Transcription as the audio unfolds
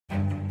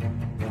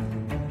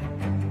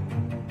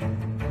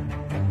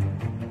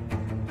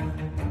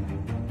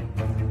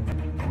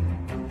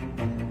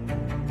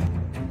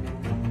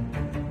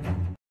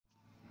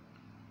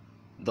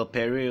The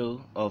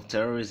peril of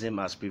terrorism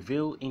has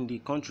prevailed in the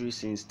country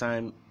since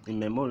time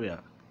immemorial,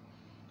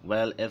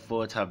 while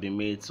efforts have been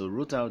made to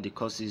root out the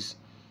causes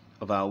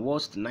of our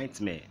worst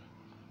nightmare.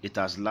 It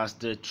has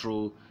lasted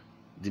through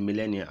the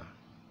millennia.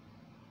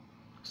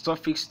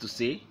 Suffice to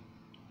say,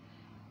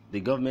 the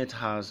government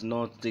has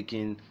not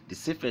taken the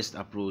safest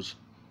approach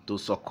to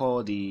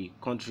succor the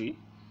country,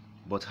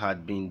 but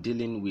had been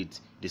dealing with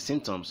the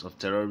symptoms of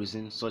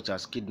terrorism such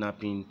as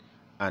kidnapping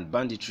and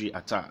banditry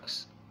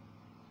attacks.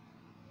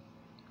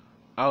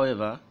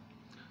 However,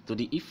 to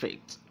the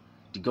effect,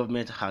 the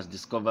government has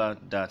discovered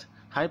that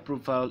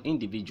high-profile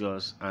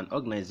individuals and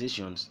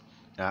organizations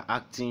are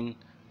acting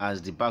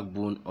as the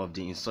backbone of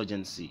the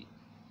insurgency.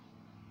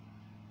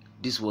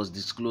 This was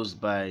disclosed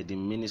by the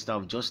Minister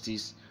of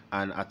Justice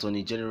and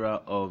Attorney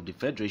General of the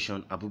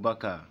Federation,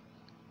 Abubakar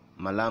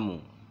Malamu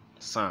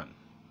San.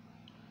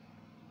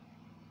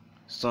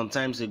 Some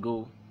time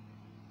ago,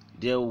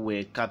 there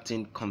were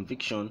captain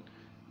conviction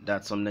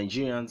that some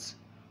Nigerians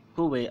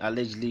who were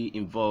allegedly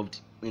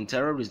involved in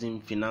terrorism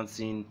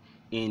financing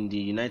in the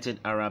United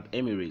Arab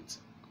Emirates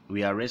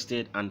were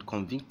arrested and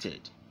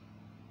convicted.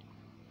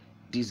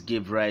 This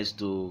gave rise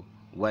to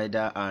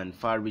wider and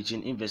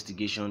far-reaching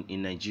investigation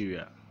in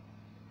Nigeria.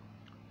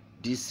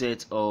 This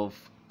set of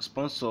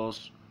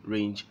sponsors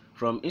range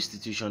from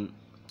institutions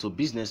to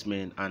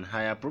businessmen and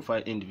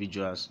higher-profile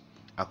individuals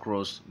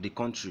across the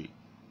country.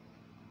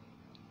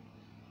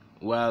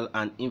 While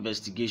an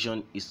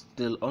investigation is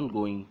still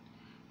ongoing,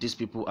 these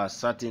people are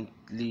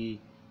certainly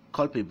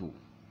culpable.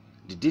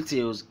 The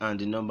details and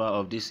the number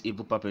of these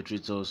evil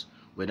perpetrators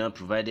were not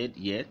provided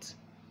yet.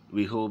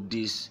 We hope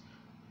these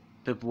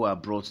people are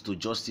brought to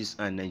justice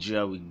and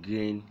Nigeria will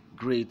gain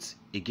great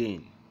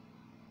again.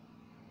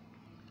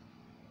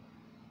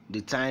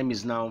 The time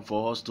is now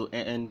for us to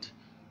end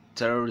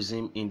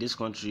terrorism in this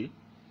country.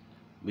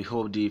 We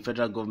hope the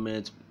federal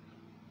government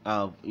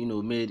have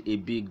made a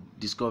big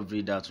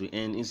discovery that will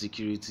end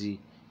insecurity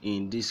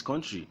in this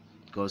country,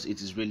 because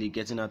it is really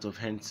getting out of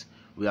hand.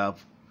 We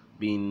have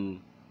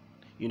been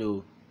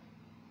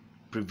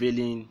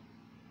prevailing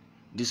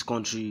this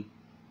country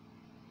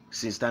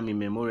since time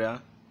immemorial.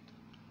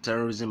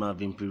 Terrorism have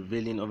been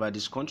prevailing over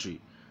this country,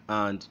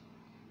 and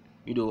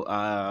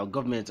our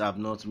government have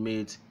not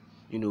made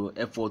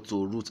effort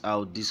to root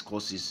out these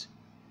causes,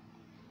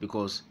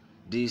 because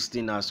this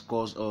thing has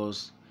caused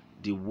us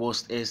the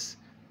worstest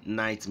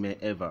nightmare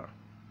ever.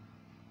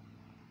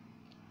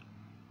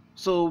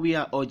 So we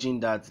are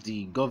urging that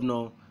the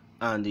governor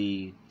and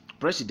the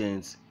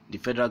president, the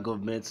federal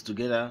government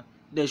together,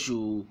 they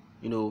should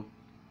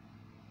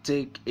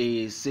take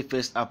a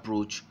safest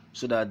approach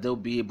so that they'll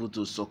be able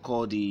to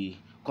succor the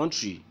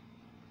country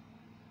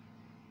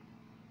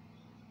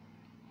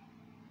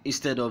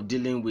instead of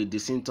dealing with the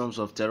symptoms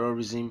of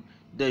terrorism.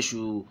 They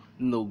should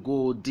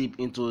go deep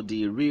into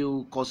the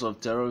real cause of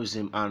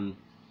terrorism and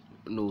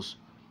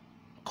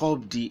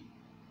curb the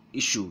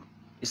issue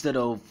instead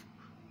of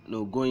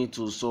going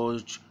to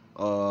such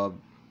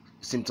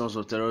symptoms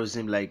of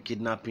terrorism like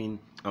kidnapping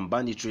and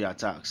banditry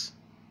attacks.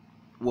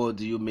 What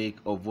do you make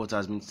of what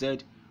has been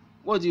said?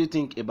 What do you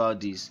think about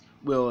this?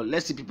 Well,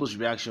 let's see people's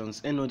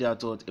reactions and know their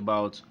thoughts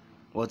about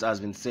what has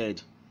been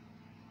said.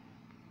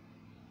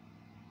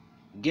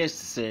 Guest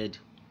said,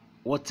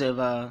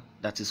 whatever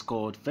that is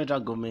called federal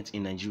government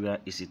in Nigeria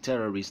is a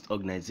terrorist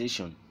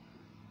organization.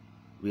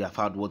 We have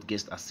heard what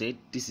Guest has said.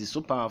 This is so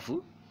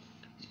powerful.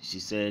 She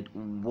said,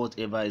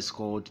 whatever is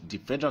called the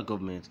federal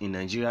government in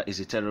Nigeria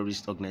is a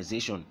terrorist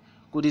organization.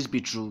 Could this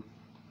be true?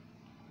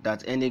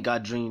 That any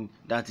gathering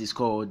that is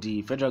called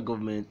the federal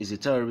government is a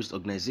terrorist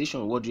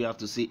organization? What do you have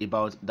to say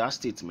about that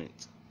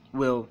statement?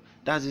 Well,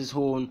 that's his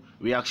own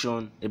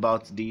reaction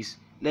about this.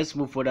 Let's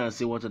move further and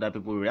see what other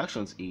people's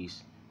reactions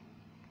is.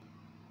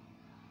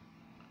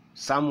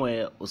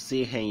 Samuel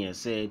Osehenya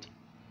said,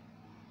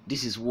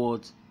 this is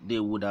what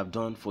they would have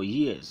done for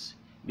years,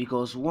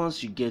 because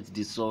once you get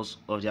the source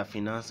of their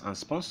finance and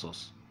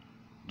sponsors,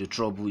 the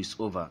trouble is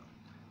over.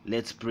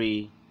 Let's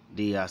pray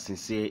they are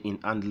sincere in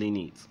handling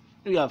it.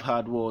 We have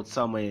heard what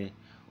Samuel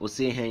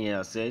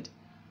Osehenya said,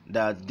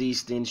 that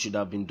these things should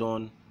have been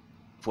done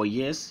for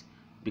years,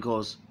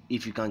 because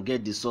if you can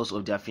get the source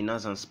of their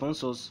finance and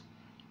sponsors,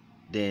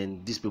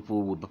 then these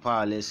people will be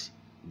powerless,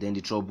 then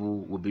the trouble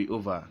will be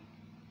over.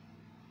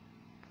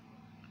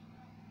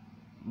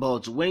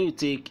 But when you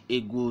take a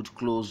good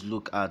close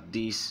look at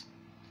these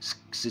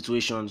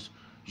situations,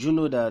 you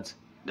know that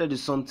there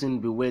is something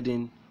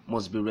bewailing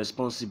must be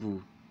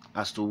responsible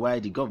as to why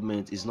the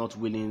government is not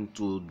willing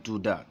to do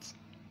that.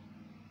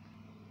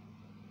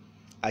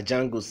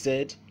 Ajango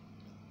said,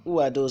 who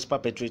are those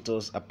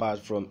perpetrators apart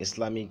from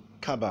Islamic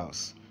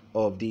cabals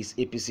of this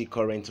APC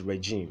current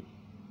regime?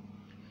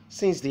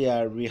 Since they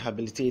are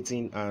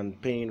rehabilitating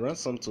and paying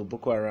ransom to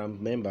Boko Haram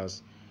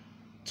members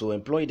to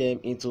employ them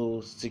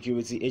into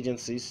security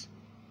agencies,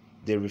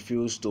 they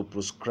refuse to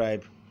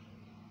proscribe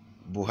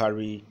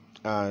Buhari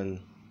and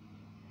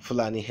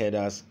Fulani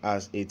headers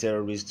as a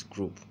terrorist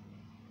group,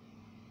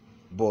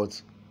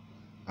 but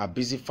are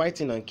busy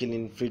fighting and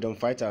killing freedom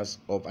fighters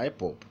of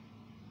IPOB.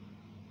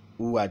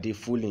 Who are they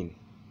fooling?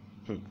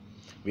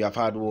 We have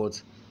heard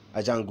what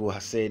Ajango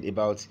has said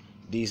about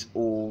this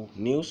whole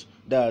news,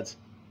 that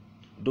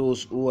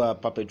those who are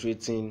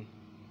perpetrating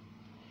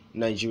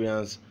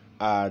Nigerians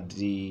are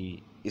the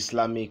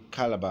Islamic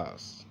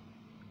Calabars.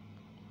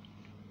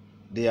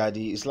 They are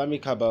the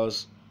Islamic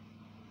cabals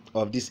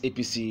of this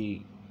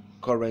APC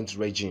current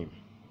regime.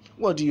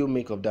 What do you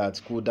make of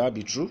that? Could that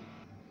be true?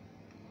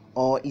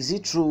 Or is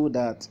it true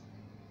that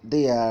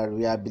they are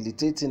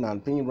rehabilitating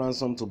and paying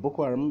ransom to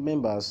Boko Haram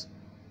members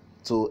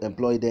to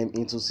employ them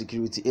into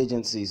security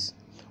agencies?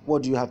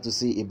 What do you have to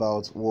say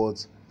about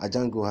what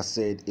Ajango has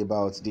said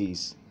about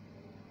this?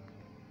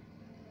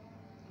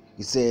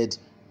 He said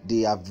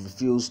they have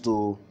refused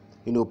to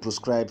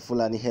proscribe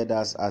Fulani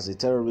Herders as a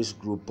terrorist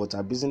group, but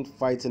are busy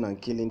fighting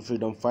and killing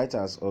freedom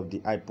fighters of the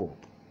IPOB.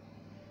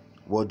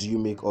 What do you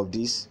make of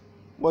this?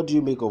 What do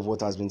you make of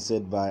what has been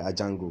said by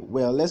Ajango?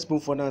 Well, let's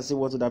move further and see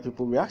what other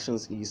people's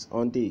reactions is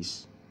on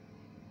this.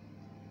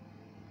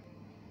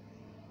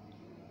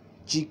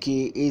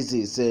 Chike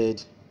Eze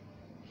said,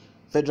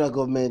 federal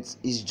government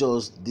is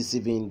just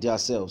deceiving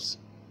themselves.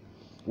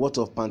 What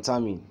of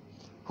Pantami,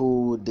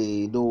 who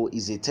they know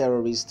is a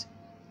terrorist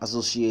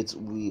associate?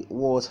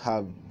 What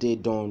have they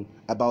done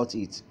about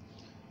it?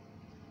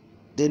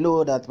 They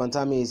know that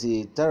Pantami is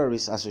a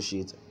terrorist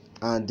associate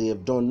and they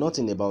have done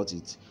nothing about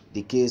it.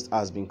 The case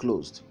has been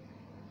closed.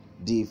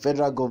 The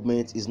federal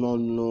government is not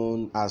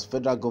known as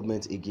federal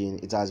government again.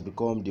 It has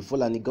become the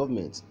Fulani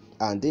government,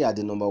 and they are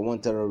the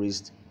 #1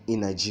 terrorist in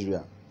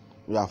Nigeria.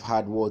 We have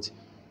heard what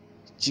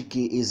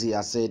Chike Eze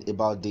has said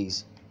about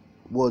this.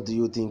 What do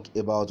you think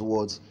about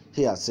what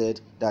he has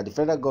said, that the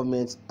federal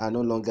government are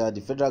no longer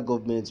the federal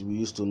government we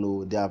used to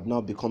know? They have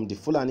now become the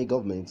Fulani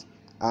government,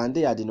 and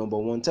they are the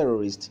 #1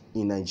 terrorist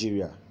in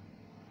Nigeria.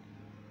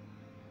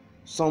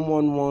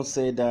 Someone once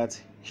said that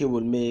he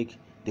will make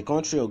the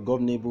country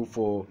ungovernable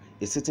for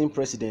a sitting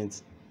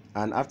president,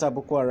 and after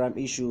Boko Haram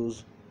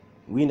issues,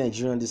 we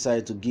Nigerians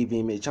decided to give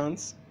him a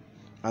chance,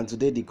 and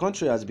today the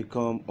country has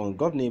become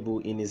ungovernable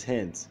in his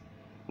hands.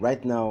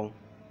 Right now,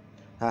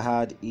 I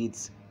heard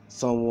it's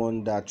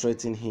someone that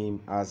threatened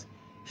him as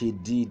he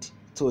did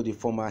to the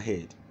former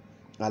head.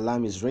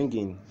 Alarm is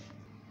ringing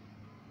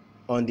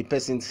on the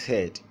person's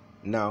head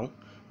now,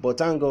 but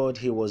thank God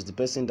he was the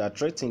person that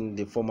threatened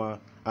the former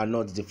and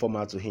not the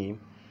former to him.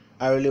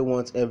 I really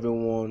want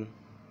everyone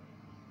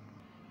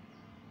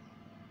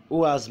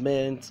who has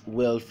meant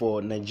well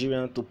for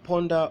Nigerians to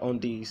ponder on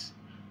this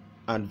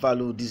and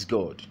value this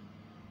God.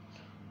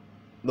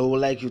 We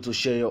would like you to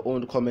share your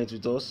own comment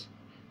with us.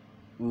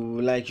 We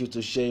would like you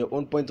to share your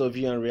own point of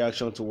view and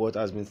reaction to what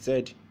has been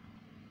said.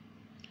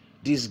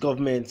 This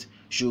government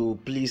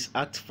should please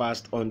act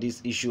fast on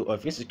this issue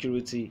of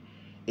insecurity.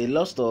 A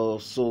lot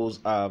of souls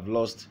have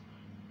lost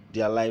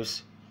their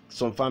lives.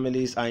 Some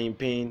families are in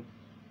pain.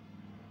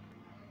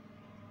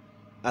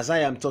 As I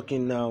am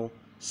talking now,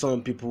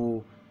 some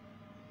people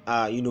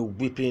are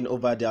weeping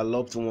over their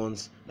loved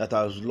ones that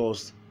have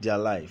lost their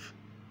life.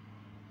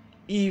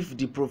 If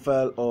the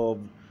profile of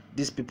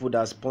these people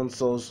that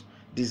sponsors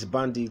these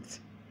bandits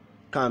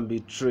can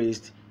be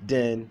traced,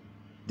 then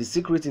the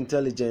secret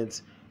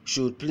intelligence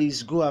should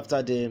please go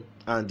after them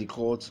and the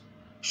court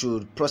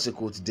should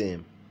prosecute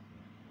them.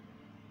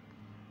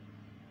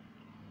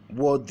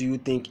 What do you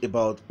think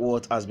about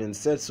what has been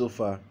said so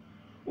far?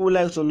 We would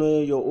like to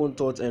know your own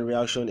thoughts and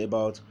reaction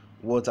about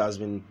what has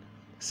been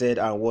said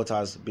and what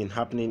has been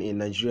happening in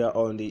Nigeria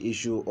on the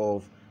issue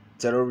of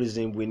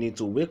terrorism. We need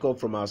to wake up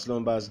from our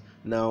slumbers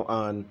now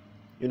and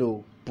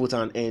put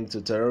an end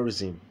to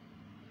terrorism.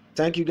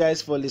 Thank you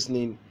guys for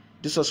listening.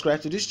 Do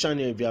subscribe to this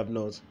channel if you have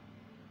not,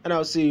 and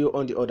I'll see you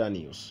on the other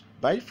news.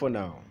 Bye for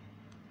now.